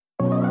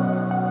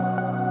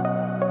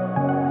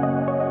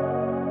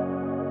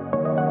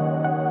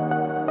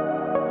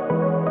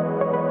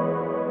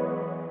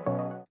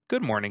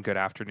Good morning, good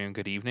afternoon,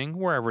 good evening,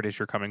 wherever it is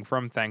you're coming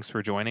from. Thanks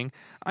for joining.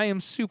 I am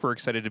super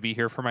excited to be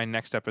here for my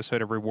next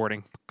episode of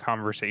Rewarding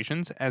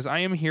Conversations, as I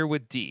am here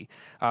with D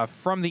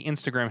from the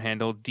Instagram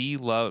handle D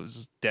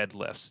Loves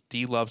Deadlifts.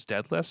 D Loves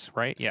Deadlifts,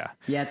 right? Yeah.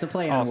 Yeah, it's a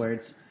play on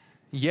words.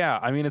 Yeah,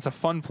 I mean, it's a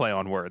fun play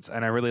on words,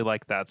 and I really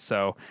like that.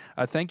 So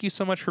thank you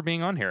so much for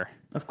being on here.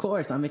 Of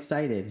course, I'm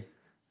excited.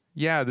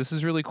 Yeah, this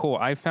is really cool.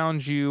 I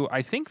found you,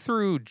 I think,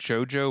 through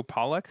Jojo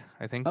Pollock.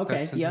 I think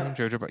that's his name.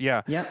 Jojo.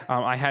 Yeah. Yep.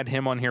 I had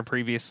him on here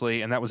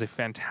previously, and that was a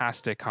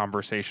fantastic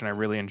conversation. I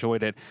really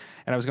enjoyed it.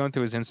 And I was going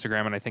through his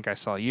Instagram, and I think I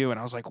saw you, and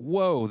I was like,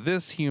 whoa,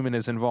 this human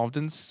is involved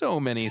in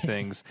so many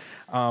things.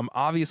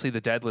 Obviously,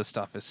 the deadlift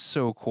stuff is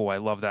so cool. I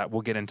love that.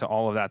 We'll get into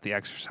all of that, the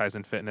exercise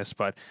and fitness.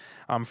 But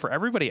for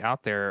everybody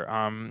out there,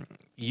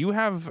 you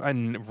have a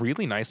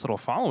really nice little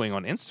following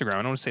on Instagram. I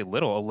don't want to say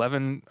little,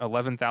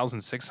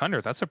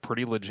 11,600. That's a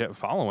pretty legit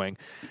following.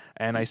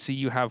 And I see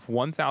you have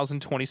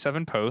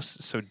 1,027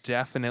 posts, so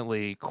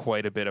definitely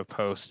quite a bit of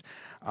posts.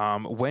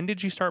 When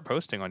did you start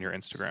posting on your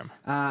Instagram?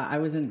 I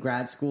was in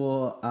grad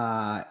school,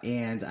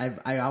 and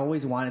I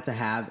always wanted to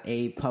have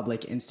a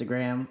public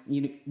Instagram.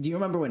 Do you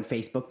remember when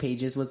Facebook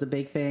pages was a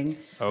big thing?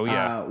 Oh,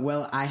 yeah.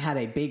 Well, I had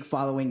a big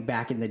following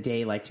back in the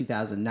day, like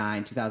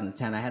 2009,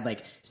 2010. I had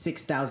like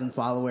 6,000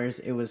 followers.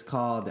 It was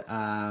called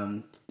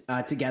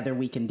Together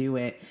We Can Do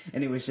It,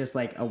 and it was just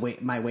like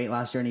my weight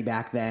loss journey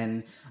back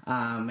then.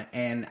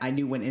 And I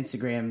knew when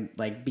Instagram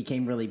like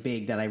became really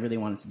big that I really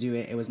wanted to do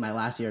it. It was my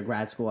last year of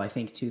grad school, I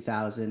think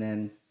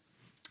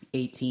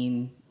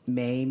 2018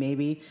 May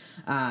maybe,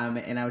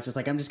 and I was just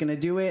like, I'm just gonna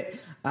do it,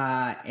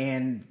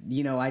 and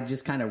I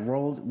just kind of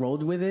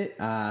rolled with it.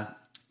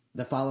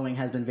 The following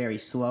has been very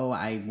slow.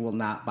 I will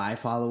not buy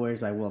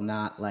followers. I will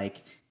not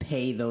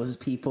pay those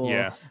people.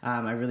 Yeah.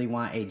 I really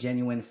want a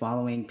genuine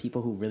following,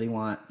 people who really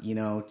want,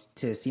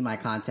 to see my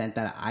content,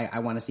 that I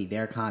want to see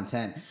their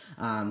content.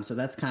 So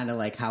that's kind of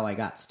like how I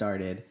got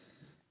started.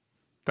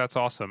 That's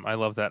awesome. I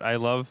love that. I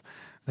love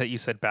that you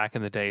said back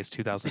in the day is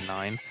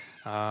 2009.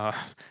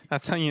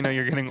 That's how you know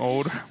you're getting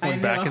old, when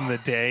back in the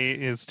day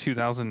is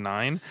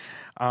 2009.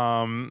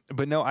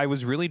 But no, I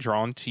was really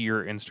drawn to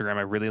your Instagram.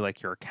 I really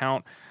like your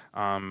account.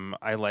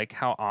 I like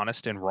how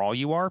honest and raw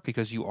you are,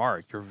 because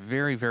you're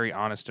very, very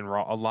honest and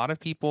raw. A lot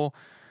of people,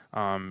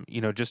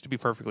 just to be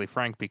perfectly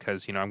frank,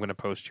 because, I'm going to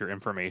post your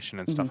information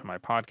and stuff in my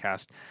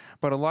podcast,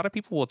 but a lot of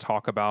people will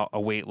talk about a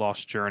weight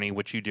loss journey,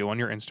 which you do on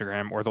your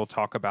Instagram, or they'll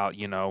talk about,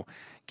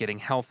 getting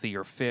healthy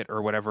or fit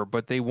or whatever,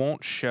 but they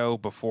won't show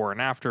before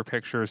and after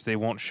pictures. They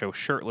won't show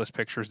shirtless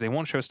pictures. They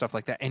won't show stuff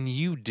like that. And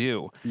you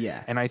do.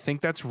 Yeah. And I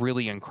think that's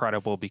really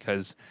incredible,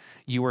 because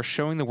you are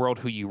showing the world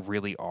who you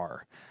really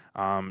are.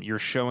 You're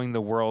showing the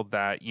world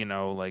that,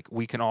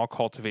 we can all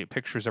cultivate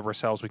pictures of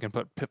ourselves. We can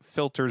put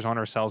filters on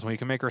ourselves, and we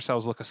can make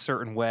ourselves look a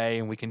certain way,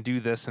 and we can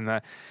do this and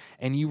that.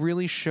 And you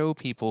really show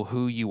people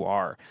who you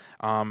are.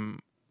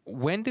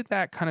 When did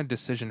that kind of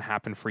decision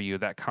happen for you,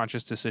 that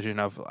conscious decision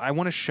of, I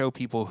want to show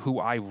people who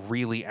I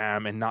really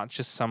am and not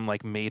just some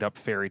made up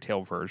fairy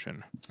tale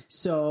version?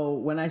 So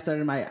when I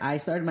started my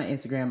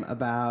Instagram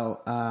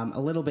about a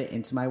little bit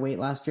into my weight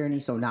loss journey,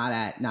 so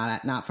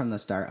not from the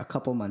start, a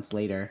couple months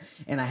later,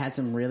 and I had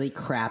some really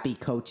crappy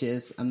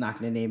coaches. I'm not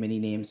going to name any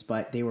names,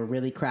 but they were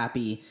really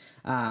crappy.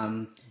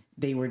 I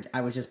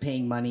was just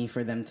paying money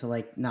for them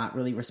to not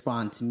really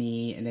respond to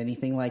me and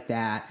anything like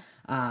that.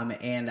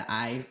 And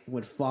I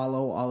would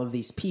follow all of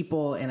these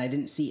people, and I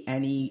didn't see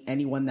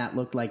anyone that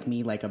looked like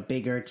me, like a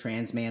bigger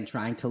trans man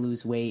trying to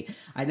lose weight.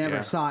 I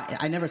never saw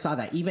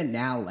that. Even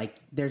now, I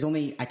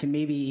can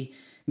maybe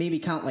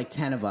count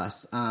 10 of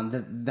us,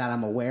 that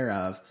I'm aware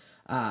of.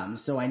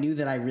 So I knew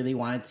that I really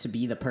wanted to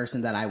be the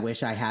person that I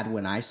wish I had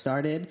when I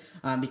started,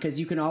 because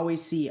you can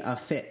always see a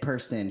fit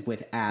person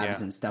with abs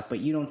and stuff, but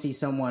you don't see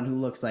someone who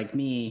looks like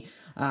me,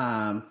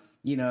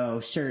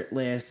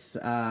 shirtless,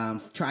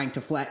 trying to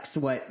flex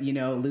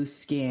loose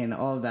skin,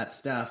 all of that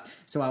stuff.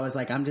 So I was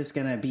like, I'm just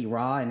going to be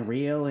raw and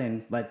real,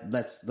 and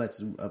let's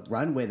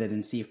run with it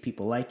and see if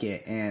people like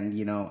it. And,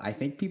 I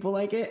think people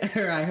like it,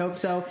 or I hope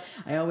so.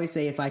 I always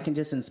say, if I can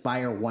just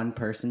inspire one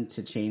person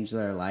to change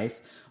their life,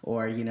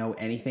 or,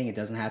 anything, it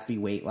doesn't have to be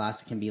weight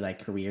loss. It can be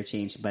career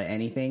change, but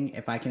anything,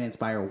 if I can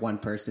inspire one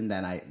person,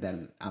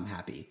 then I'm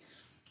happy.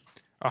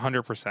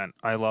 100%.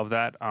 I love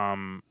that.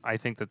 I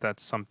think that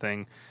that's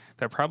something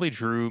that probably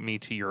drew me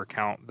to your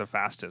account the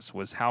fastest,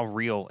 was how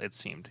real it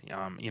seemed.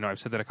 I've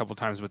said that a couple of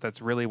times, but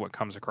that's really what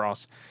comes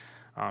across.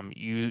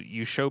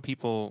 You show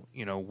people,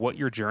 what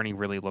your journey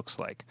really looks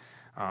like.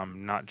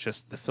 Not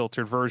just the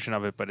filtered version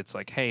of it, but it's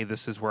hey,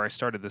 this is where I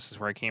started. This is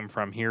where I came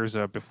from. Here's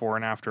a before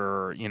and after,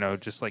 or,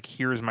 just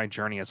here's my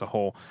journey as a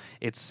whole.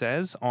 It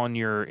says on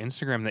your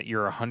Instagram that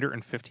you're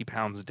 150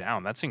 pounds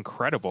down. That's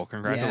incredible.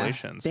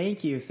 Congratulations.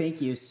 Yeah,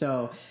 thank you.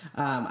 So,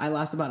 I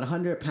lost about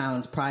 100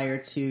 pounds prior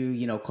to,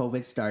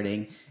 COVID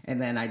starting. And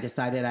then I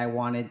decided I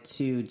wanted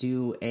to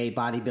do a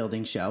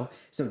bodybuilding show.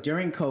 So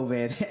during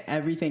COVID,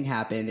 everything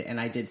happened, and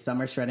I did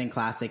Summer Shredding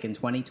Classic in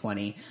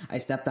 2020. I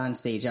stepped on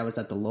stage. I was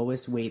at the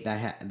lowest weight that I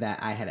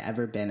that I had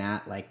ever been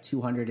at, like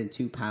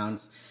 202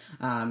 pounds.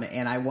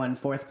 And I won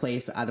 4th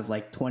place out of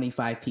like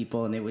 25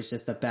 people, and it was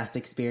just the best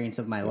experience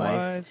of my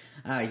life.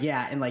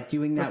 Yeah, and like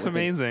doing that. That's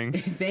amazing.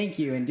 Thank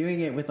you. And doing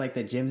it with like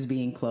the gyms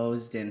being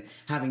closed and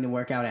having to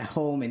work out at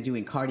home and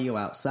doing cardio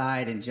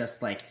outside and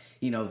just like,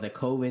 you know, the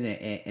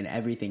COVID and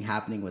everything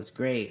happening was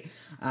great.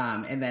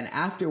 And then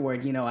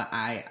afterward, you know,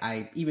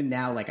 I even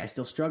now, like I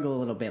still struggle a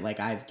little bit.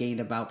 Like I've gained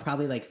about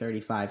probably like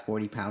 35,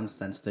 40 pounds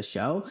since the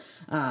show.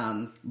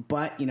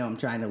 But, you know, I'm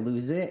trying to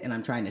lose it and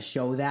I'm trying to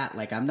show that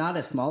like I'm not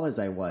as small as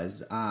I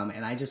was.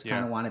 And I just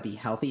kind of want to be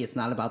healthy. It's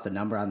not about the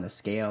number on the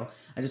scale.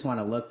 I just want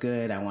to look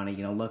good. I want to,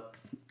 you know, look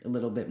a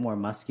little bit more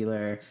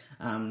muscular.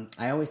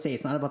 I always say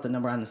it's not about the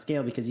number on the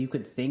scale because you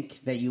could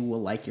think that you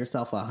will like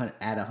yourself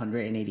at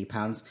 180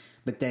 pounds,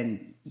 but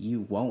then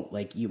you won't,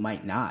 like you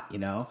might not, you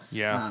know?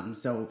 Yeah.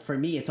 So for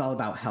me, it's all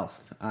about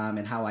health,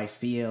 and how I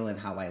feel and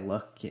how I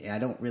look. I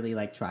don't really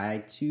like try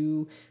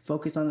to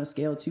focus on the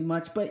scale too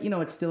much, but you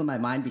know, it's still in my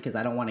mind because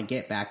I don't want to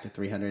get back to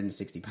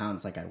 360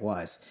 pounds like I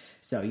was.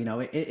 So, you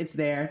know, it's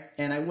there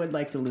and I would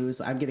like to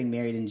lose. I'm getting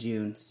married in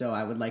June. So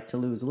I would like to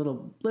lose a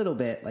little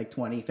bit, like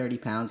 20, 30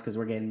 pounds because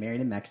we're getting married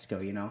in Mexico,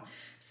 you know?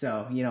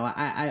 So, you know,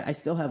 I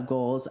still have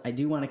goals. I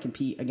do want to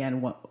compete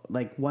again,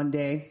 like one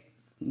day,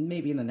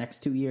 maybe in the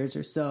next 2 years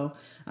or so,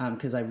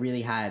 because I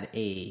really had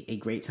a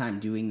great time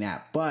doing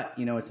that. But,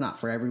 you know, it's not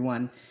for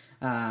everyone.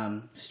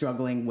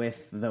 Struggling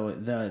with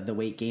the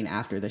weight gain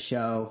after the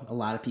show. A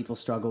lot of people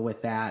struggle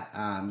with that.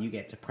 You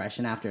get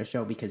depression after a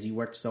show because you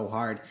worked so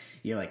hard.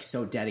 You're like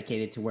so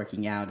dedicated to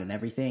working out and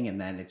everything.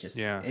 And then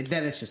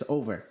then it's just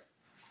over.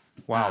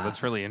 Wow.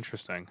 That's really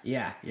interesting.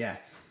 Yeah. Yeah.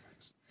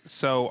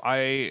 So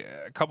a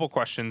couple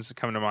questions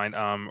come to mind,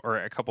 or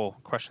a couple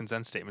questions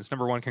and statements.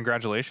 Number one,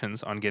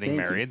 congratulations on getting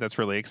Thank married. you. That's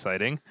really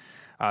exciting.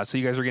 So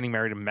you guys are getting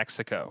married in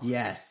Mexico.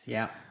 Yes.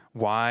 Yeah.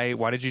 Why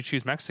did you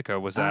choose Mexico?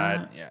 Was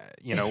that,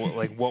 you know,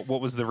 like what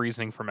was the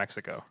reasoning for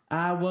Mexico?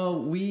 Well,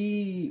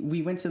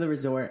 we went to the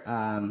resort,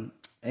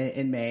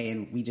 in May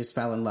and we just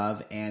fell in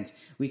love and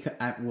we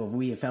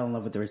fell in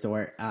love with the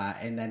resort.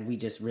 And then we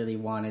just really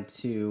wanted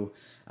to,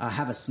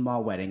 have a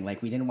small wedding.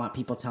 Like we didn't want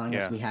people telling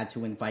us we had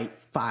to invite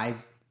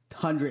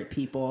 500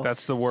 people.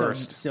 That's the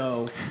worst.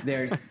 So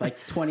there's like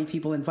 20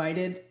 people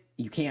invited.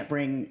 You can't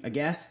bring a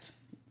guest.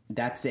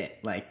 That's it.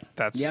 Like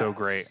that's so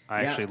great.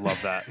 I actually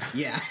love that.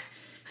 Yeah.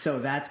 So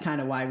that's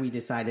kind of why we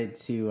decided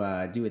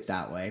to do it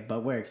that way,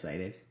 but we're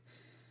excited.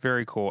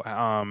 Very cool.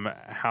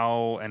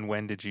 How and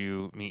when did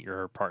you meet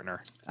your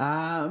partner?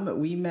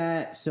 We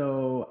met,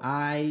 so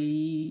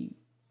I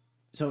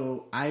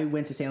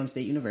went to Salem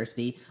State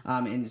University,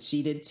 and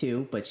she did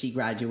too, but she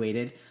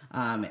graduated,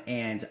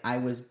 and I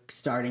was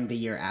starting the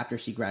year after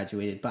she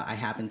graduated, but I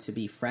happened to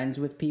be friends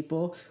with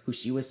people who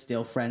she was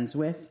still friends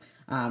with.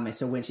 And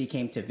so when she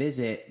came to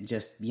visit,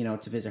 just, you know,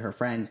 to visit her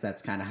friends,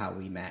 that's kind of how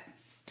we met.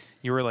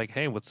 You were like,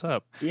 hey, what's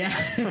up?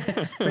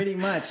 Yeah, pretty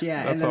much.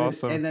 Yeah. That's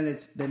awesome. And then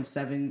it's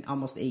been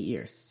almost 8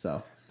 years.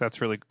 So that's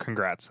really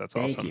congrats. That's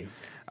awesome. Thank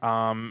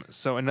you.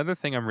 So another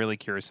thing I'm really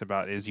curious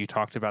about is you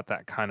talked about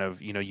that kind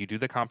of, you know, you do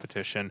the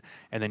competition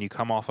and then you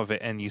come off of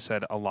it and you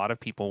said a lot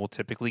of people will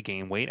typically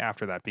gain weight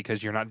after that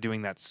because you're not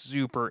doing that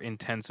super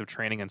intensive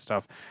training and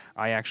stuff.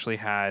 I actually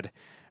had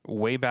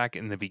way back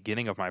in the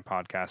beginning of my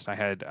podcast, I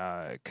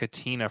had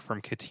Katina from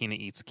Katina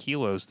Eats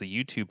Kilos, the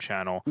YouTube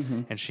channel,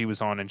 and she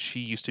was on and she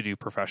used to do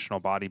professional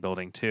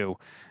bodybuilding too.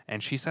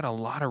 And she said a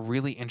lot of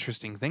really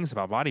interesting things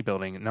about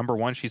bodybuilding. Number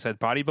one, she said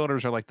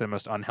bodybuilders are like the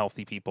most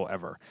unhealthy people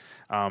ever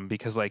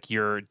because like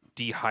you're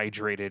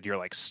dehydrated, you're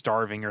like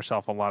starving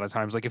yourself a lot of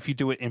times. Like if you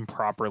do it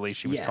improperly,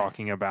 she was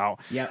talking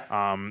about,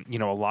 you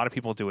know, a lot of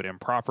people do it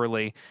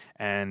improperly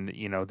and,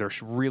 you know, they're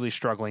really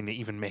struggling to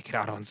even make it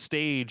out on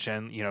stage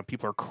and, you know,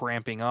 people are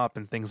cramping up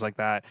and things like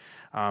that.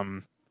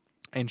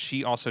 And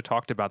she also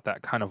talked about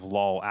that kind of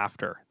lull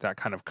after, that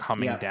kind of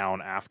coming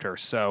down after.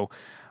 So,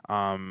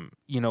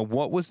 you know,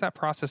 what was that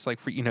process like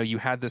for, you know, you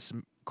had this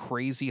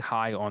crazy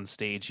high on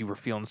stage. You were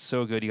feeling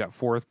so good. You got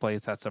 4th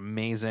place. That's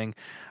amazing.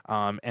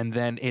 And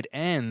then it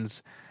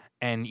ends.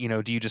 And, you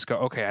know, do you just go,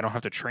 okay, I don't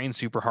have to train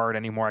super hard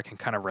anymore. I can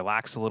kind of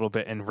relax a little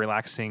bit, and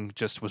relaxing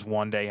just was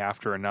one day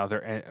after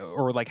another?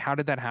 Or like, how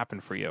did that happen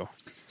for you?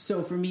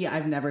 So for me,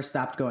 I've never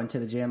stopped going to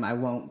the gym. I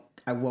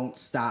won't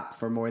stop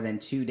for more than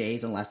 2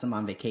 days unless I'm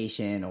on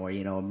vacation or,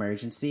 you know,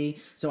 emergency.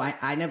 So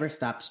I never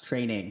stopped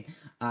training.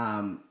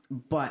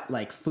 But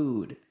like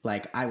food,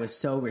 like I was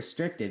so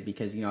restricted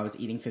because, you know, I was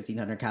eating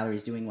 1,500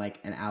 calories, doing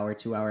like an hour,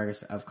 2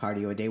 hours of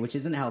cardio a day, which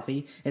isn't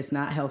healthy. It's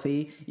not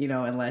healthy, you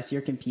know, unless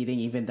you're competing.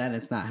 Even then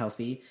it's not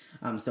healthy.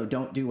 So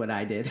don't do what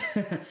I did.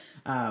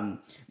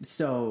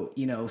 So,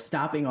 you know,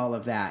 stopping all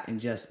of that and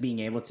just being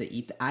able to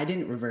eat. I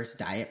didn't reverse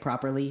diet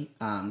properly.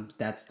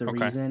 That's the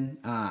reason.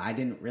 I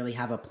didn't really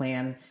have a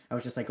plan. I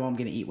was just like, oh, I'm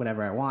going to eat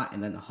whatever I want.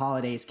 And then the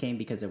holidays came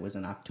because it was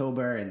in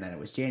October and then it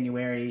was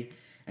January.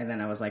 And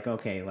then I was like,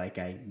 okay, like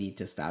I need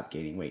to stop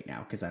gaining weight now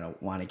because I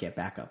don't want to get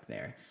back up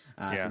there.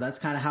 So that's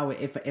kind of how,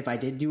 if I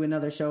did do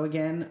another show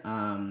again,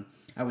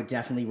 I would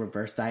definitely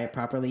reverse diet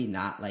properly,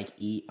 not like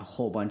eat a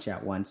whole bunch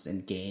at once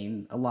and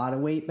gain a lot of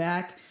weight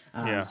back.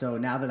 So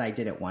now that I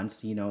did it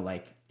once, you know,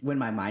 like when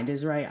my mind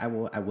is right, I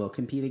will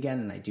compete again.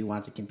 And I do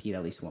want to compete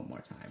at least one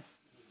more time.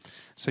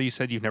 So you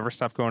said you've never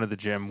stopped going to the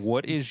gym.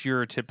 What is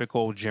your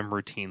typical gym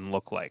routine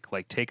look like?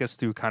 Like, take us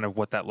through kind of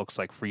what that looks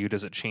like for you.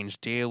 Does it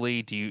change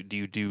daily? Do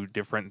you do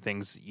different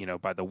things, you know,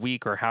 by the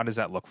week, or how does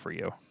that look for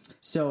you?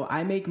 So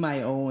I make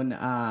my own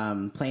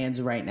plans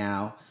right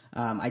now.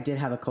 I did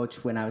have a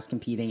coach when I was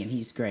competing, and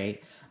he's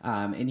great.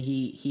 And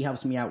he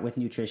helps me out with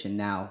nutrition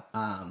now.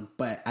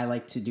 But I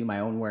like to do my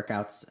own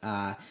workouts.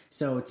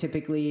 So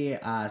typically,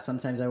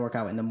 sometimes I work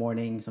out in the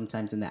morning,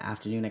 sometimes in the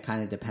afternoon. It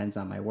kind of depends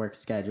on my work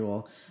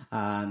schedule.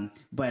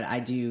 But I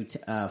do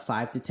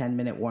 5 to 10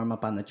 minute warm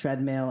up on the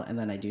treadmill, and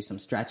then I do some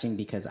stretching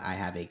because I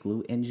have a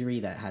glute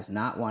injury that has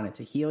not wanted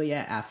to heal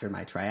yet after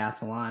my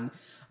triathlon.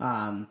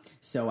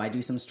 So I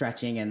do some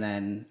stretching, and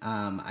then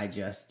I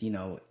just, you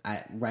know,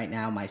 right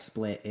now my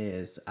split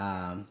is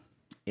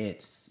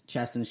it's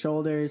chest and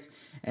shoulders,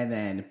 and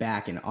then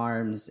back and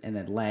arms, and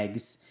then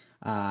legs,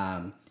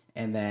 and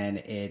then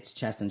it's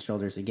chest and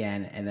shoulders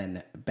again, and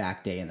then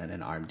back day, and then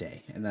an arm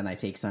day, and then I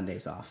take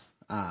Sundays off.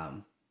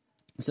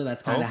 So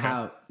that's kind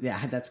of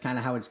that's kind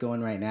of how it's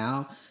going right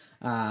now.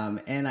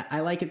 And I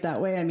like it that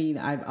way. I mean,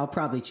 I'll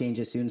probably change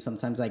it soon.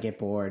 Sometimes I get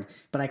bored,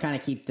 but I kind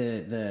of keep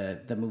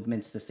the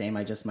movements the same.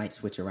 I just might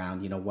switch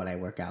around, you know, what I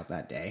work out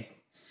that day.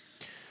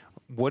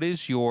 What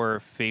is your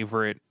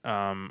favorite,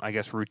 I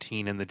guess,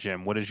 routine in the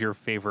gym? What is your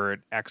favorite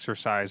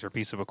exercise or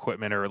piece of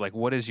equipment, or like,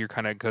 what is your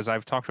kind of, because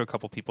I've talked to a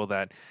couple people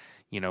that,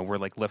 you know, were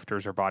like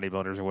lifters or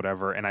bodybuilders or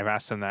whatever, and I've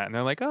asked them that, and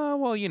they're like, oh,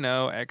 well, you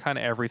know, kind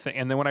of everything.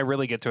 And then when I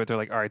really get to it, they're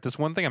like, all right, this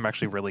one thing I'm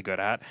actually really good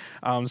at.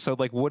 So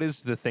like, what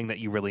is the thing that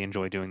you really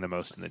enjoy doing the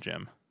most in the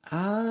gym?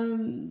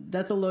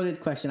 That's a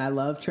loaded question. I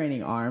love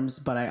training arms,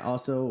 but I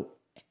also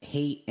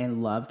hate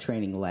and love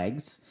training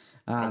legs.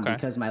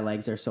 Because my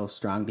legs are so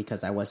strong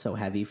because I was so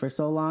heavy for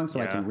so long. So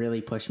I can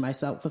really push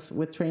myself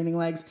with training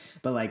legs.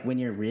 But like when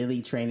you're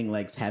really training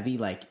legs heavy,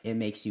 like it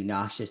makes you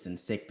nauseous and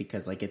sick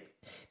because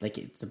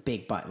it's a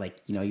big butt.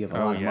 Like, you know, you have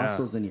a lot of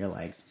muscles in your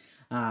legs.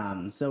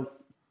 So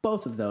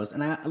both of those.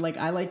 And I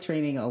like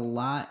training a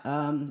lot.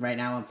 Right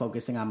now I'm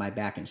focusing on my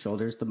back and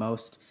shoulders the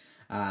most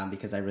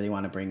because I really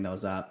want to bring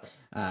those up.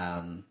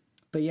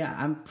 But yeah,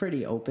 I'm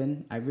pretty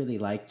open. I really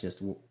like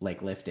just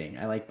like lifting.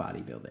 I like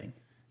bodybuilding.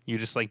 You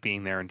just like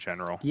being there in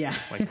general. Yeah.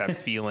 Like that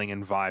feeling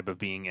and vibe of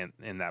being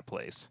in that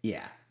place.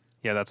 Yeah.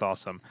 Yeah, that's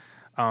awesome.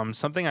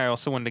 Something I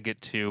also wanted to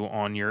get to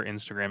on your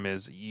Instagram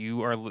is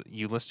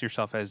you list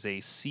yourself as a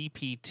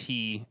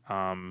CPT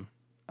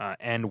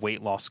and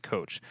weight loss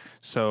coach.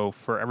 So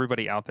for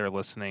everybody out there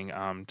listening,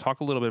 talk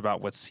a little bit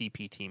about what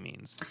CPT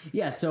means.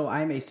 Yeah, so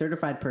I'm a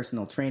certified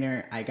personal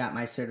trainer. I got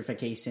my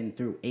certification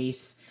through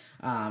ACE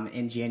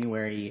in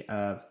January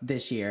of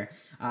this year.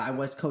 I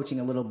was coaching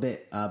a little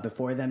bit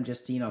before them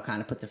just to, you know,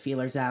 kind of put the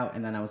feelers out.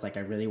 And then I was like,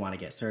 I really want to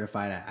get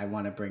certified. I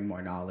want to bring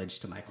more knowledge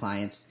to my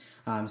clients.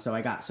 So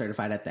I got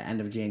certified at the end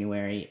of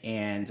January,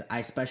 and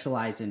I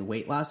specialize in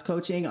weight loss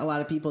coaching. A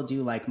lot of people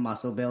do like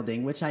muscle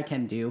building, which I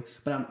can do,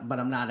 but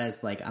I'm not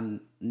as like,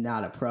 I'm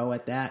not a pro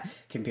at that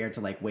compared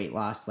to like weight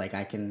loss. Like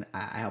I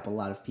help a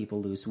lot of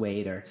people lose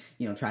weight or,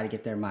 you know, try to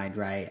get their mind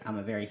right. I'm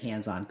a very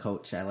hands-on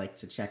coach. I like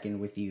to check in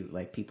with you,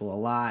 like people a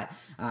lot,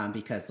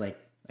 because like,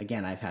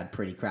 again, I've had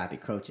pretty crappy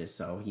coaches.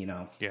 So, you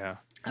know,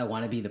 I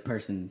want to be the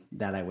person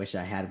that I wish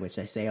I had, which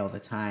I say all the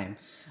time.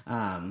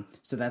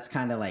 So that's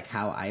kind of like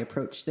how I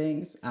approach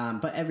things.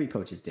 But every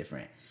coach is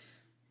different.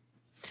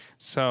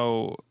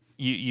 So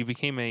you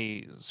became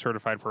a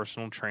certified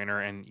personal trainer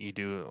and you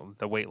do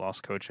the weight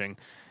loss coaching,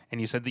 and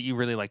you said that you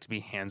really like to be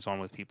hands-on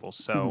with people.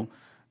 So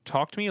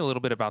talk to me a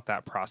little bit about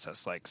that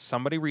process. Like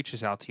somebody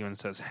reaches out to you and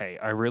says, hey,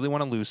 I really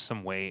want to lose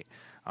some weight,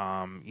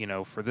 you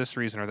know, for this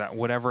reason or that,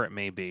 whatever it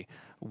may be.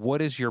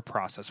 What is your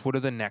process? What are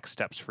the next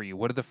steps for you?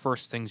 What are the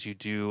first things you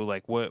do?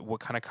 Like what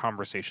kind of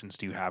conversations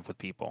do you have with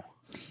people?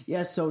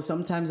 Yeah, so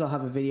sometimes I'll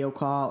have a video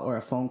call or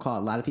a phone call.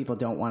 A lot of people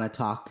don't want to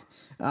talk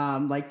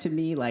like to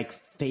me, like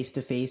face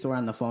to face or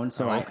on the phone.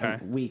 So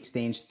we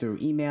exchange through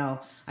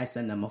email. I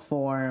send them a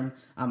form.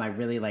 I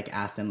really like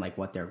ask them like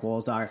what their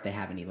goals are. If they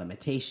have any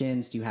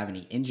limitations, do you have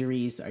any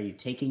injuries? Are you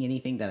taking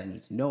anything that I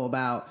need to know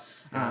about?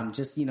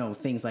 Just, you know,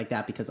 things like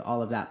that, because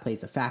all of that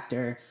plays a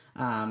factor.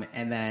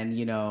 And then,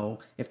 you know,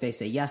 if they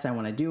say, yes, I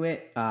want to do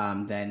it,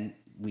 then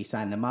we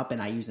sign them up,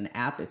 and I use an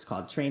app. It's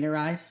called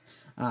Trainerize.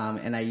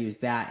 And I use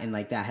that, and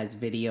like that has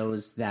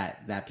videos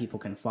that people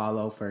can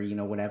follow for, you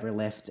know, whatever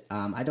lift.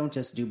 I don't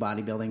just do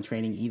bodybuilding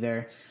training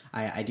either.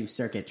 I do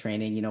circuit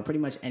training, you know, pretty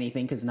much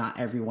anything, because not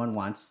everyone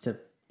wants to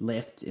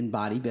lift and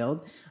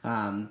bodybuild.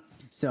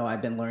 So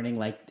I've been learning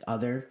like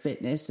other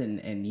fitness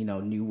and, you know,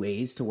 new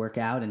ways to work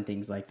out and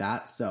things like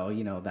that. So,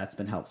 you know, that's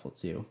been helpful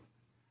too.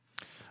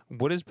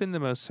 What has been the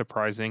most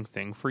surprising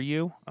thing for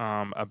you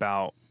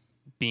about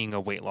being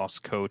a weight loss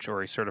coach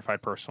or a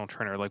certified personal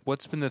trainer? Like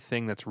what's been the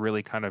thing that's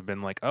really kind of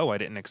been like, oh, I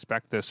didn't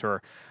expect this,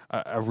 or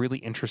a really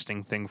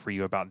interesting thing for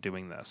you about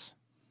doing this?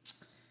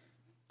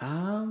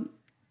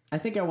 I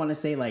think I want to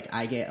say like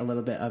I get a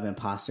little bit of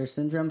imposter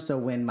syndrome. So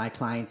when my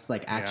clients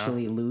like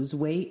actually lose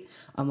weight,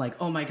 I'm like,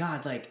 oh my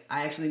God, like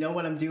I actually know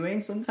what I'm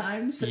doing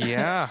sometimes.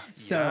 Yeah.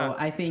 So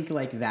I think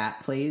like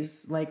that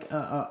plays like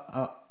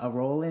a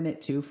role in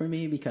it too for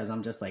me, because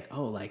I'm just like,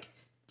 oh, like,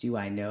 do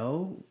I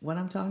know what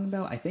I'm talking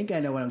about? I think I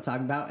know what I'm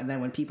talking about. And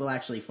then when people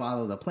actually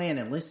follow the plan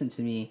and listen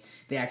to me,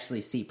 they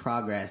actually see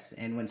progress.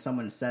 And when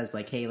someone says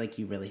like, hey, like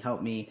you really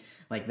helped me,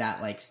 like that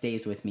like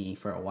stays with me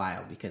for a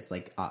while, because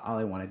like all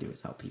I want to do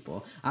is help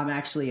people. I'm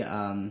actually,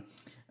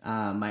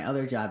 my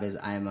other job is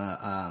I'm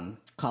a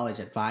college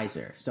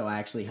advisor. So I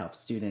actually help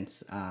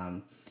students,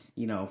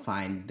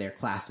 find their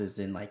classes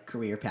in like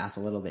career path a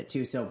little bit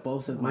too. So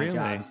both of my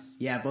jobs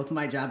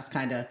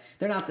kind of,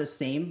 they're not the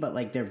same, but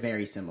like they're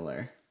very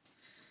similar.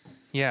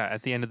 Yeah,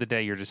 at the end of the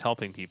day, you're just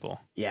helping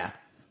people. Yeah.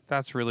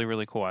 That's really,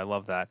 really cool. I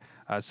love that.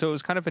 So it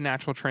was kind of a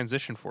natural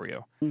transition for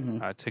you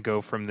to go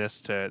from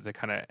this to the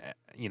kind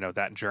of,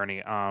 that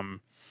journey.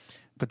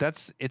 But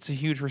it's a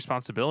huge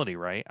responsibility,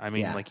 right? I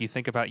mean, like you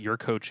think about your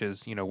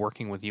coaches,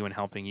 working with you and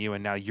helping you,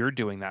 and now you're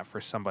doing that for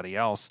somebody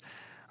else.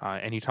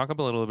 And you talk a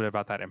little bit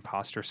about that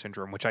imposter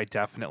syndrome, which I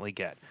definitely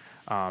get.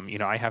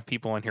 I have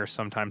people in here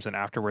sometimes, and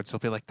afterwards they'll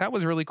be like, "That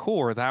was really cool,"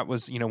 or "That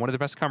was, one of the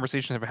best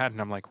conversations I've ever had."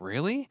 And I'm like,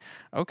 "Really?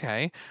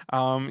 Okay."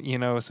 So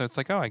it's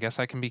like, oh, I guess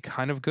I can be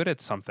kind of good at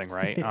something,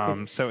 right?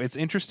 So it's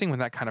interesting when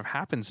that kind of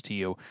happens to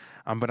you.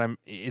 But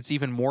it's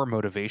even more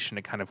motivation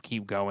to kind of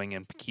keep going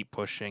and keep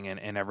pushing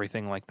and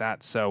everything like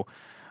that. So.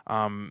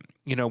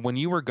 When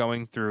you were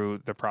going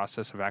through the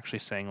process of actually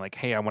saying like,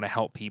 hey, I want to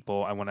help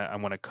people, I want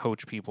to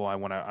coach people, I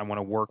want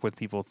to work with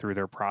people through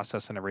their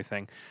process and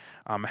everything.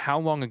 How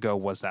long ago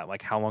was that?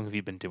 Like, how long have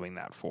you been doing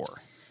that for?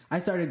 I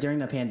started during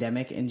the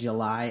pandemic in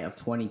July of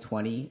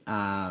 2020.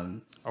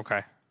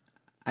 Okay.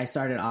 I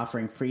started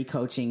offering free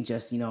coaching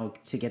just,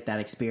 to get that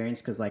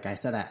experience. Cause like I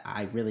said,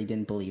 I really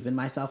didn't believe in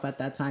myself at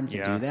that time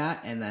to do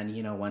that. And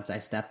then, once I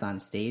stepped on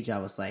stage, I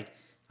was like,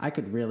 I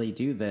could really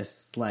do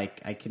this. Like,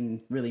 I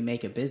can really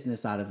make a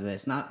business out of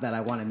this. Not that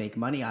I want to make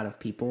money out of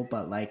people,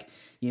 but like,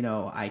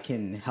 I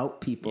can help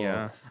people.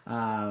 Yeah.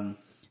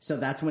 So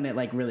that's when it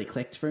like really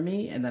clicked for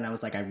me. And then I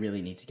was like, I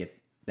really need to get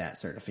that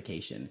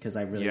certification, because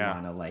I really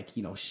want to like,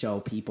 show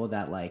people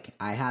that like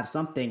I have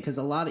something. Because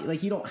a lot of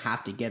like, you don't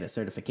have to get a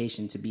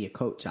certification to be a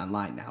coach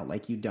online now.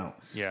 Like you don't.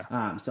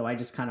 Yeah. So I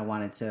just kind of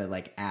wanted to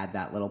like add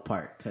that little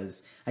part,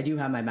 because I do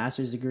have my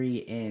master's degree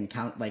in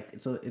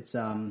it's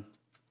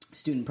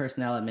student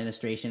personnel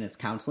administration. It's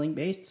counseling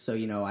based. So,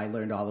 I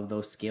learned all of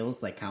those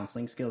skills, like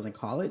counseling skills in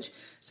college.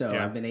 So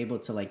I've been able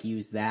to like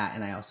use that.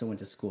 And I also went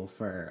to school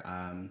for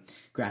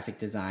graphic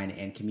design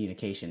and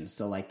communication.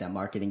 So like that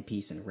marketing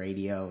piece and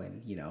radio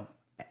and,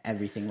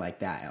 everything like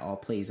that, it all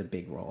plays a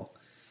big role.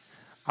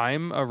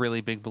 I'm a really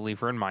big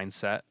believer in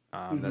mindset.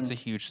 That's a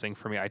huge thing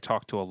for me. I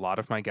talk to a lot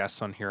of my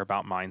guests on here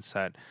about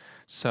mindset.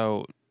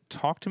 So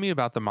talk to me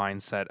about the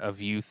mindset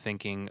of you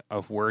thinking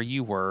of where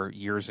you were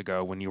years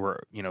ago when you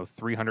were,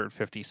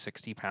 350,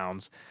 60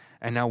 pounds,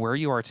 and now where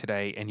you are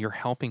today, and you're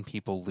helping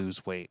people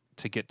lose weight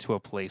to get to a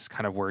place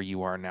kind of where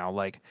you are now.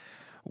 Like,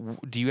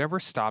 do you ever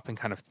stop and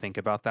kind of think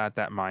about that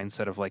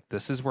mindset of like,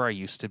 this is where I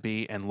used to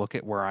be and look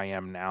at where I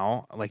am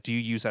now? Like, do you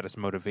use that as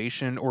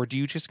motivation, or do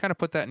you just kind of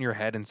put that in your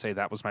head and say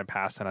that was my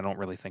past and I don't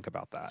really think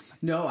about that?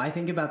 No, I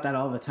think about that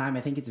all the time.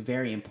 I think it's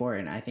very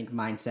important. I think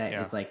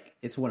mindset is like,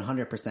 it's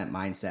 100%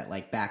 mindset.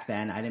 Like back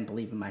then, I didn't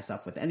believe in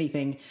myself with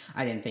anything.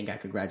 I didn't think I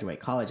could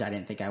graduate college. I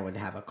didn't think I would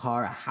have a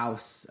car, a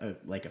house,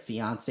 like a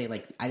fiance.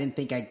 Like I didn't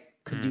think I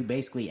could do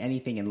basically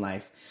anything in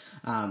life.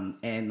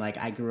 And like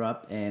I grew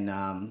up in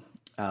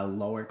a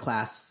lower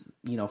class,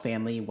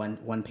 family,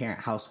 one parent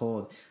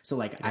household. So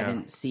like I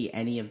didn't see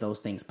any of those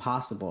things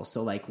possible.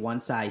 So like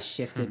once I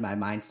shifted my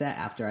mindset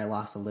after I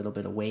lost a little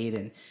bit of weight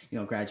and,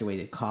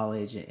 graduated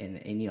college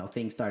and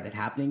things started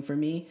happening for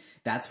me,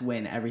 that's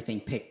when everything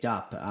picked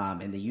up,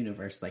 and the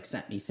universe like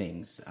sent me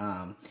things,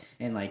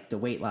 and like the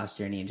weight loss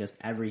journey and just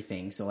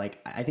everything. So like,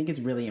 I think it's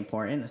really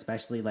important,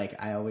 especially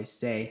like I always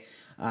say,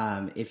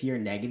 if you're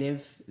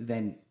negative,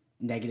 then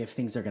negative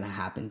things are going to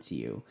happen to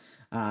you.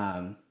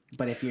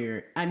 But if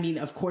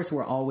of course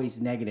we're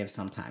always negative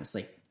sometimes.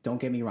 Like,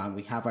 don't get me wrong.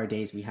 We have our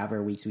days, we have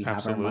our weeks, we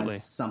have our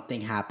months, something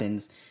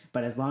happens.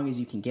 But as long as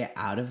you can get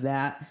out of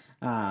that,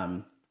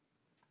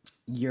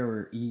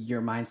 your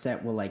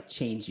mindset will like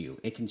change you.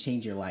 It can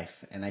change your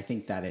life. And I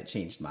think that it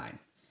changed mine.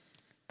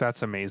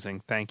 That's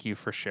amazing. Thank you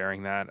for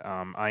sharing that.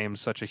 I am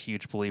such a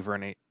huge believer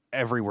in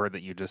every word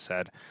that you just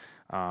said.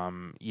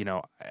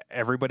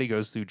 Everybody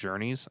goes through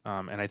journeys.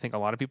 And I think a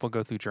lot of people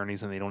go through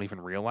journeys and they don't even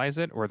realize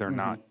it, or they're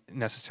not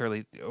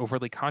necessarily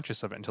overly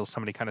conscious of it until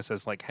somebody kind of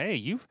says like, hey,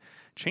 you've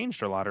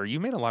changed a lot, or you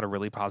made a lot of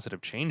really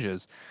positive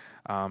changes.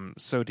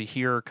 So to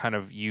hear kind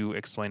of you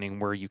explaining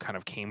where you kind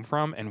of came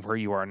from and where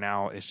you are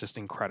now is just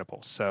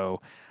incredible.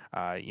 So,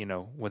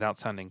 without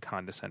sounding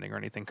condescending or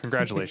anything,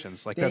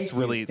 congratulations. Like that's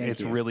really,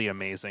 it's really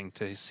amazing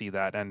to see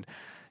that. And,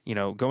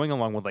 going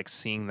along with like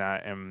seeing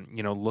that and,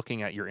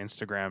 looking at your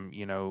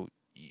Instagram,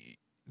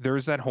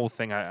 there's that whole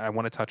thing. I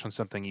want to touch on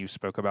something you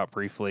spoke about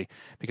briefly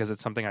because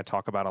it's something I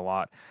talk about a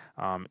lot.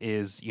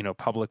 Is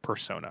public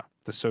persona,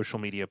 the social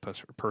media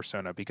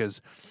persona,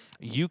 because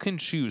you can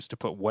choose to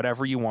put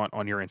whatever you want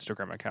on your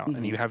Instagram account,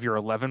 and you have your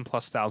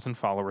 11,000+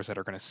 followers that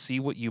are going to see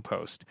what you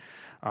post.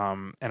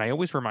 And I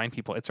always remind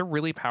people it's a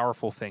really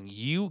powerful thing.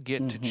 You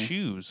get to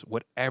choose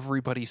what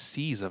everybody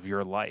sees of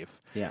your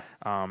life. Yeah.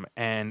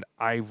 And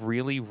I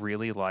really,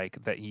 really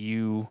like that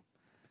you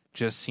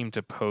just seem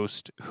to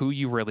post who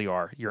you really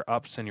are, your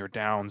ups and your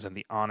downs, and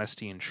the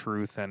honesty and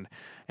truth. And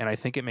I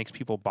think it makes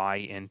people buy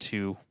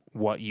into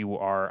what you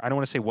are. I don't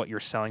want to say what you're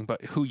selling,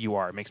 but who you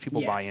are. It makes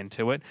people buy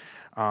into it.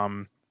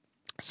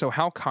 So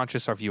how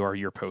conscious of you are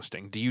you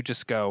posting? Do you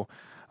just go,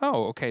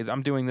 oh, okay,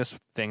 I'm doing this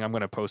thing, I'm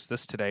going to post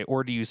this today?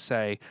 Or do you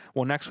say,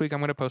 well, next week I'm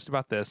going to post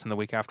about this, and the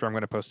week after I'm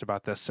going to post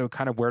about this? So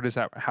kind of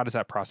how does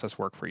that process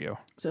work for you?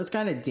 So it's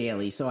kind of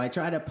daily. So I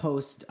try to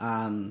post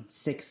 5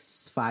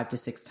 to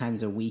 6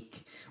 times a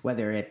week,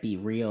 whether it be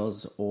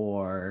reels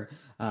or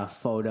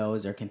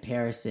photos or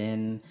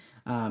comparison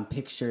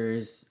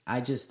pictures.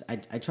 I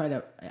try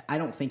to, I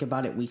don't think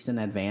about it weeks in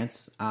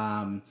advance.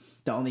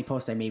 The only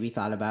post I maybe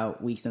thought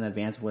about weeks in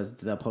advance was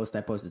the post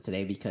I posted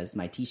today because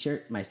my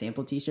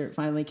sample t-shirt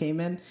finally came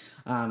in.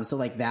 So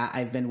like that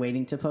I've been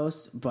waiting to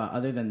post, but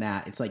other than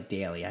that, it's like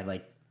daily. I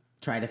like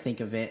try to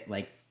think of it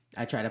like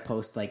I try to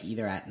post like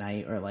either at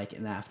night or like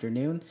in the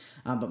afternoon.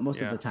 But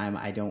most of the time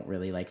I don't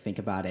really like think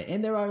about it.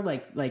 And there are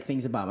like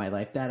things about my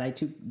life that I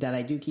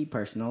do keep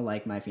personal.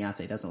 Like my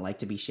fiance doesn't like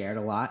to be shared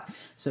a lot,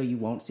 so you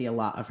won't see a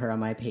lot of her on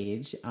my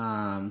page.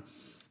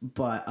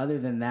 But other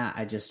than that,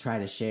 I just try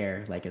to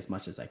share like as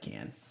much as I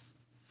can.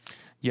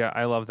 Yeah,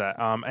 I love that.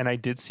 And I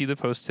did see the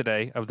post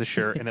today of the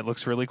shirt, and it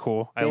looks really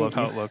cool. I love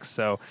how it looks.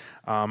 So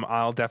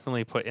I'll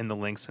definitely put in the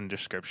links in the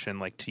description,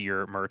 like to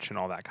your merch and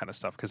all that kind of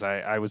stuff, because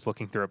I was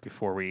looking through it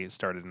before we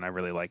started, and I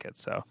really like it.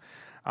 So,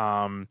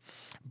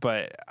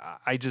 but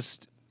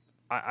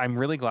I'm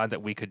really glad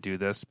that we could do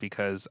this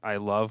because I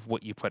love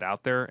what you put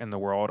out there in the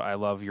world. I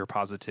love your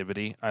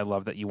positivity. I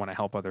love that you want to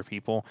help other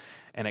people,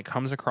 and it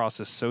comes across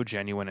as so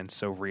genuine and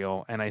so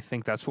real. And I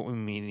think that's what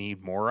we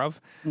need more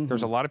of.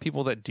 There's a lot of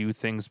people that do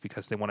things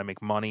because they want to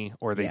make money,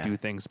 or they do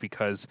things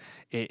because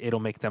it'll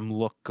make them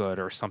look good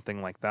or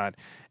something like that.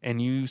 And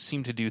you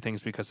seem to do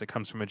things because it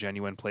comes from a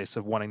genuine place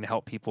of wanting to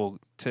help people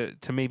to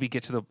maybe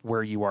get to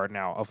where you are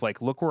now, of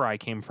like, look where I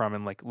came from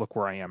and like, look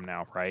where I am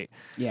now. Right.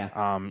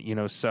 Yeah.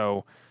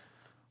 So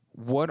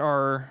what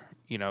are,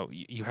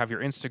 you have your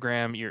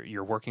Instagram,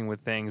 you're working with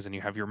things, and you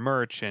have your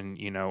merch, and,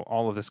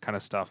 all of this kind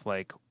of stuff.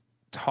 Like,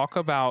 talk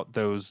about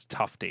those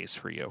tough days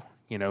for you,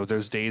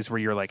 those days where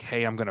you're like,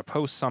 hey, I'm going to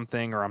post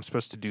something, or I'm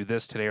supposed to do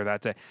this today or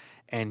that day,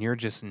 and you're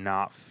just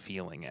not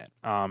feeling it.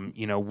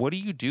 What do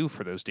you do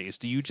for those days?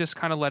 Do you just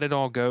kind of let it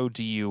all go?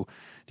 Do you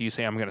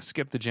say, I'm going to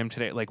skip the gym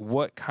today? Like,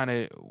 what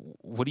do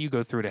you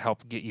go through to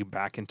help get you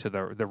back into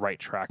the right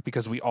track?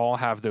 Because we all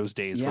have those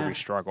days where we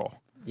struggle.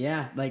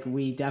 Yeah, like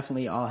we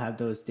definitely all have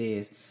those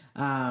days.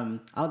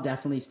 I'll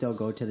definitely still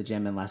go to the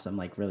gym unless I'm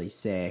like really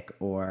sick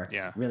or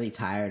really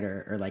tired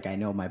or like I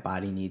know my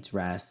body needs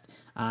rest.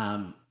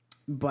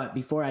 But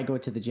before I go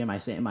to the gym, I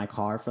sit in my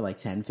car for like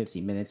 10,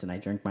 15 minutes and I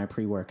drink my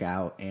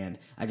pre-workout and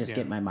I just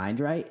get my mind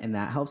right, and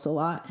that helps a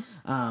lot.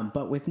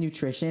 But with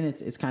nutrition,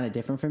 it's kind of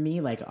different for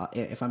me. Like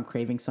if I'm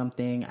craving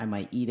something, I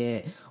might eat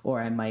it, or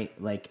I might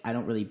I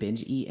don't really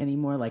binge eat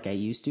anymore like I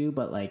used to,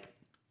 but like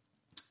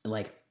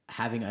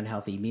having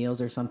unhealthy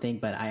meals or something.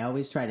 But I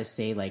always try to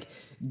say like,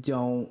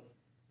 don't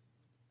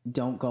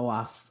go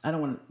off. I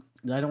don't want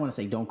to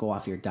say don't go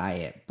off your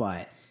diet,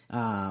 but,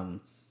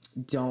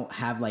 don't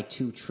have like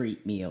 2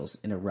 treat meals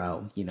in a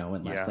row,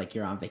 unless like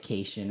you're on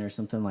vacation or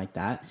something like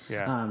that.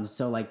 Yeah.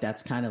 So like,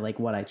 that's kind of like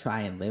what I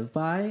try and live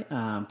by.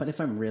 But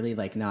if I'm really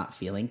like not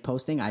feeling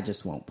posting, I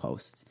just won't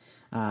post.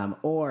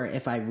 Or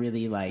if I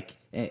really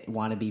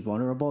want to be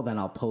vulnerable, then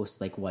I'll post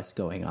like what's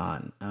going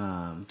on.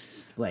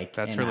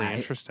 That's really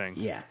interesting.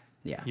 Yeah.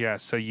 Yeah.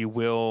 So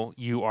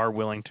you are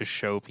willing to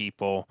show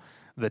people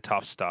the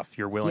tough stuff.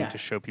 You're willing to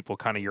show people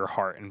kind of your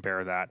heart and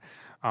bear that.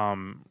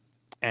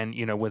 And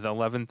with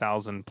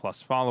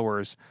 11,000+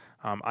 followers,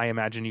 I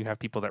imagine you have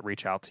people that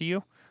reach out to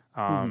you.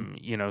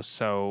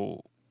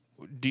 So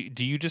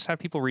do you just have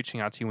people reaching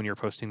out to you when you're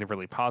posting the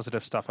really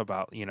positive stuff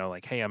about,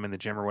 like, hey, I'm in the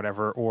gym or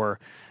whatever? Or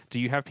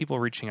do you have people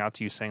reaching out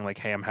to you saying like,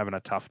 hey, I'm having a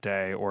tough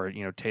day, or,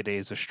 today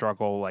is a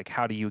struggle? Like,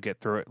 how do you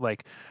get through it?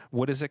 Like,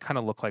 what does it kind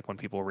of look like when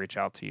people reach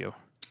out to you?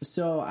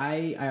 So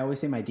I always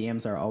say my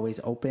DMs are always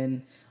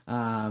open.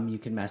 You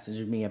can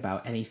message me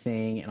about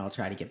anything and I'll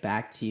try to get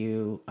back to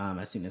you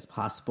as soon as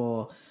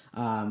possible.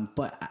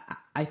 But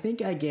I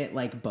think I get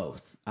like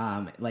both.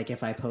 Like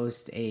if I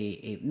post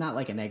a not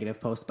like a negative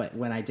post, but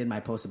when I did my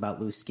post about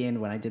loose skin,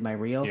 when I did my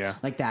reel,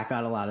 like that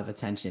got a lot of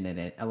attention in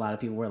it. A lot of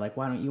people were like,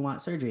 why don't you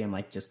want surgery? I'm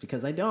like, just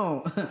because I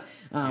don't.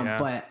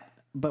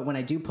 But when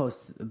I do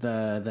post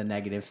the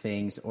negative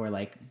things, or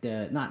like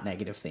the not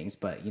negative things,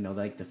 but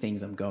like the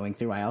things I'm going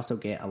through, I also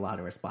get a lot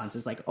of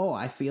responses like, oh,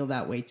 I feel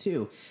that way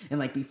too. And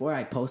like before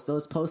I post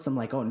those posts, I'm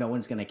like, oh, no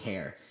one's gonna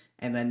care.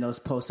 And then those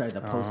posts are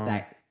the posts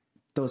that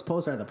those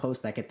posts are the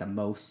posts that get the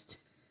most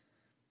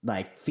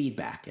like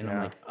feedback, and I'm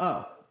like,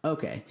 oh,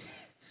 okay.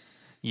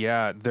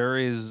 Yeah, there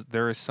is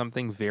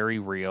something very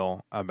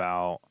real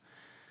about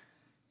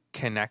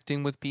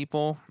connecting with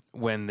people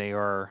when they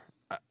are,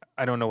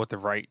 I don't know what the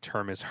right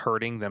term is,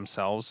 hurting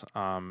themselves.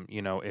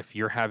 You know, if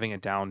you're having a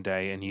down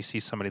day and you see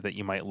somebody that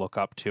you might look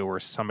up to, or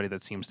somebody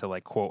that seems to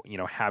like, quote, you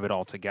know, have it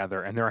all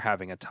together, and they're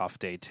having a tough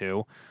day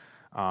too.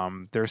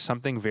 There's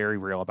something very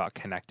real about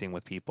connecting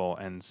with people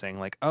and saying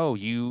like, oh,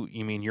 you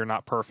mean you're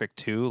not perfect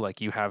too?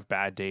 Like you have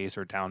bad days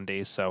or down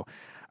days. So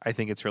I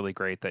think it's really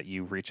great that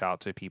you reach out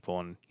to people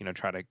and, you know,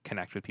 try to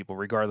connect with people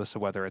regardless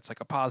of whether it's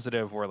like a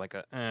positive or like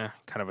a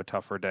kind of a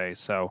tougher day.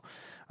 So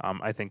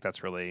I think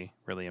that's really,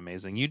 really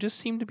amazing. You just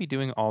seem to be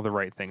doing all the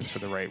right things for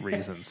the right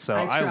reasons. So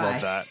I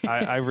love that.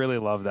 I really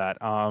love that.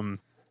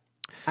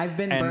 I've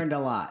been burned a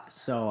lot,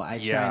 so I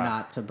try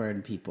not to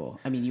burn people.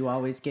 I mean, you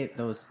always get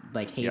those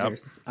like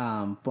haters,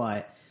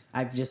 but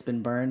I've just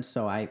been burned,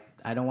 so I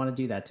don't want to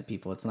do that to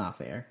people. It's not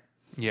fair.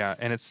 Yeah,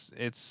 and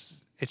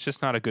it's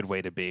just not a good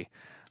way to be.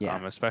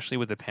 Yeah. Especially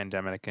with the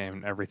pandemic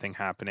and everything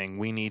happening,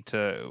 we need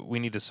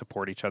to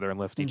support each other and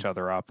lift each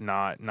other up,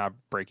 not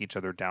break each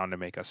other down to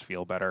make us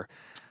feel better.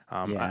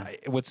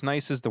 What's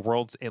nice is the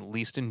world, at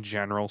least in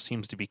general,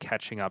 seems to be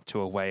catching up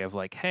to a way of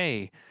like,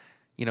 hey,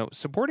 you know,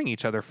 supporting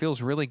each other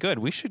feels really good.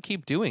 We should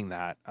keep doing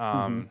that.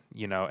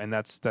 You know, and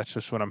that's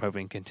just what I'm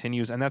hoping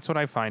continues. And that's what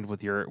I find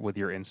with your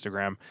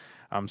Instagram.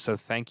 So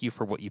thank you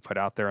for what you put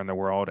out there in the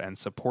world and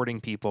supporting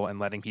people and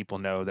letting people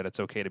know that it's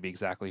okay to be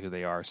exactly who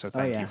they are. So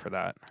thank you for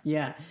that.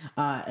 Yeah.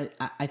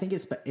 I think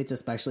it's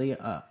especially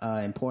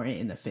important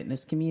in the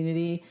fitness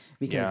community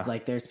because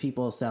like there's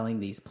people selling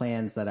these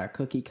plans that are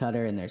cookie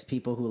cutter, and there's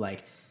people who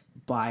like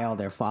buy all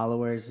their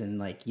followers, and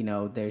like, you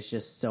know, there's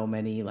just so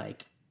many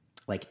like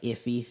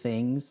iffy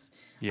things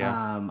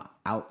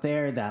out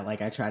there that like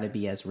I try to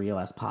be as real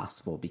as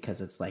possible,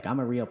 because it's like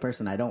I'm a real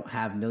person. I don't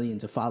have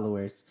millions of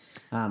followers.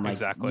 Like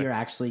you're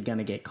actually going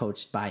to get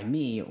coached by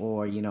me,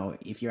 or, you know,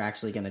 if you're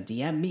actually going to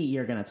DM me,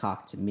 you're going to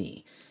talk to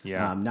me,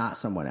 not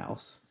someone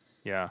else.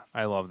 Yeah,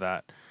 I love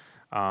that.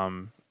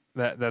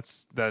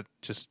 That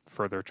just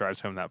further drives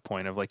home that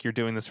point of like, you're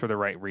doing this for the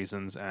right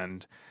reasons.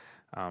 And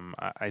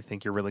I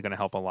think you're really going to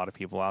help a lot of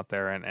people out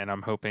there. And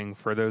I'm hoping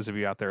for those of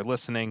you out there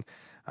listening,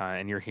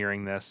 and you're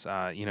hearing this,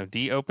 you know,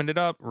 D opened it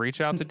up,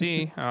 reach out to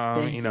D,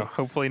 you know,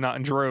 hopefully not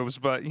in droves,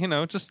 but, you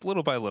know, just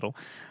little by little.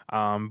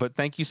 But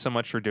thank you so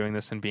much for doing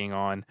this and being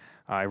on.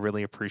 I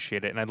really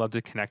appreciate it. And I'd love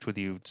to connect with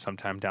you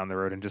sometime down the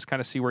road and just kind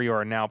of see where you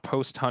are now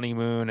post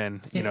honeymoon.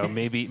 And, you know,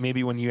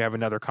 maybe when you have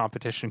another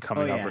competition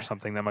coming up or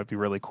something, that might be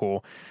really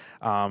cool.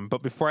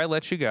 But before I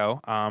let you go,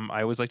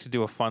 I always like to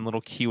do a fun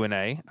little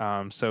Q&A.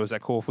 So is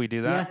that cool if we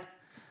do that? Yeah.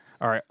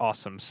 All right,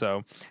 awesome.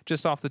 So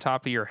just off the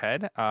top of your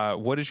head,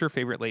 what is your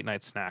favorite late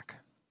night snack?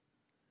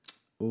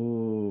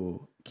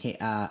 Ooh,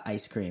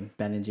 ice cream,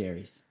 Ben and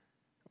Jerry's.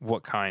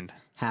 What kind?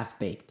 Half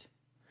baked.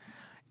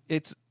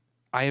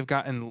 I have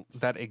gotten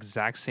that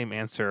exact same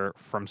answer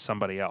from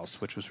somebody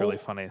else, which was really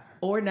funny.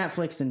 Or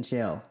Netflix and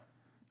chill.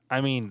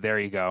 I mean, there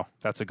you go.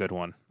 That's a good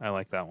one. I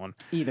like that one.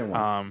 Either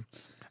one.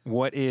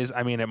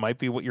 It might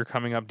be what you're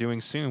coming up doing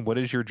soon. What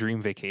is your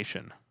dream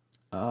vacation?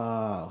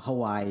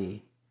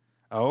 Hawaii.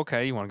 Oh,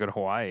 okay. You want to go to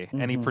Hawaii.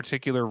 Any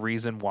particular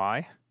reason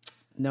why?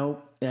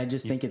 Nope. I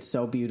just think it's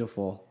so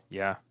beautiful.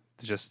 Yeah.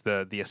 Just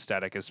the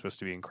aesthetic is supposed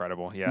to be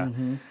incredible. Yeah.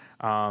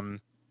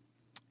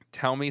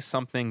 Tell me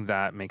something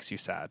that makes you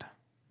sad.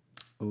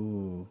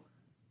 Ooh.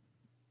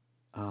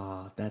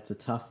 Oh, that's a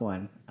tough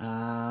one.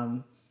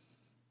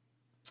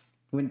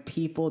 When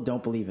people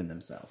don't believe in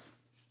themselves.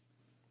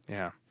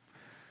 Yeah.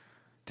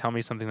 Tell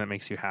me something that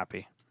makes you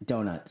happy.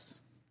 Donuts.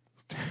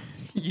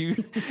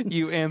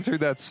 You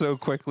answered that so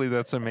quickly.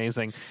 That's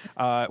amazing.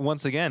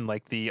 Once again,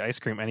 like the ice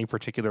cream, any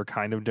particular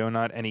kind of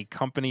donut, any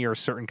company or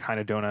certain kind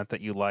of donut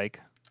that you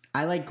like?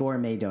 I like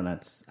gourmet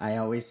donuts. I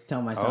always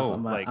tell myself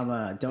I'm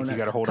a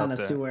donut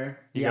connoisseur.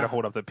 You got to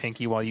hold up the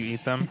pinky while you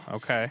eat them.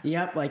 Okay.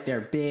 Yep. Like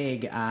they're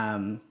big.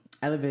 I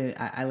live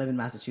in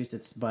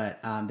Massachusetts, but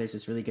there's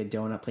this really good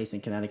donut place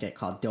in Connecticut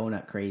called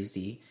Donut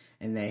Crazy.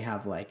 And they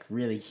have like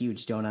really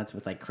huge donuts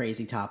with like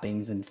crazy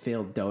toppings and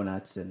filled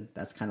donuts. And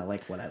that's kind of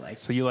like what I like.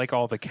 So you like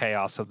all the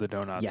chaos of the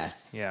donuts.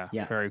 Yes. Yeah.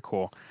 Very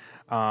cool.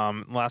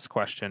 Last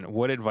question.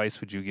 What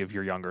advice would you give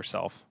your younger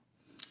self?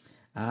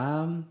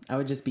 I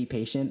would just be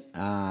patient,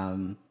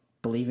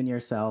 believe in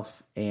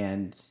yourself,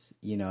 and,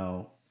 you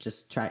know,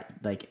 just try,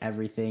 like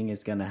everything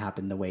is going to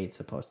happen the way it's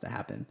supposed to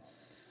happen.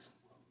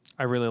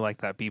 I really like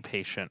that. Be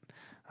patient.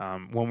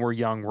 When we're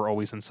young, we're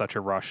always in such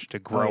a rush to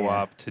grow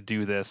up, to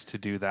do this, to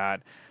do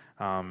that.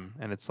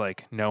 And it's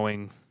like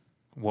knowing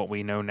what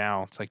we know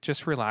now, it's like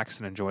just relax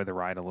and enjoy the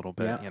ride a little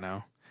bit, you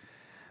know?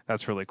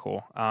 That's really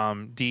cool.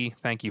 D,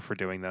 thank you for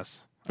doing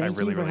this. Thank I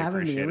really, you for really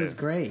having appreciate me. It was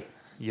great.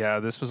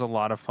 Yeah, this was a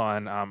lot of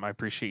fun. I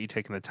appreciate you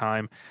taking the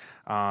time.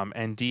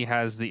 And Dee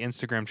has the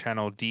Instagram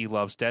channel, Dee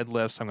Loves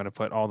Deadlifts. I'm going to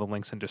put all the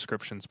links and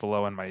descriptions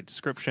below in my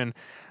description.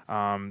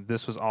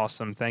 This was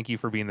awesome. Thank you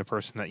for being the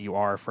person that you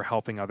are, for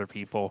helping other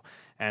people,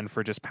 and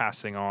for just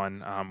passing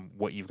on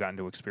what you've gotten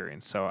to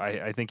experience. So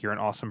I think you're an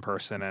awesome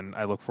person, and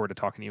I look forward to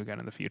talking to you again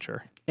in the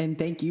future. And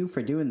thank you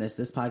for doing this.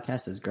 This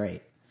podcast is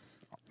great.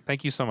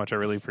 Thank you so much. I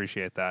really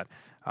appreciate that.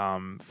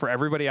 For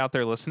everybody out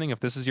there listening, if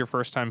this is your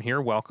first time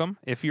here, welcome.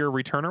 If you're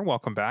a returner,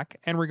 welcome back.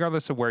 And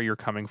regardless of where you're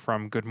coming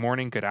from, good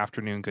morning, good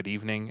afternoon, good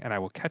evening, and I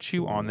will catch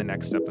you on the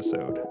next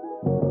episode.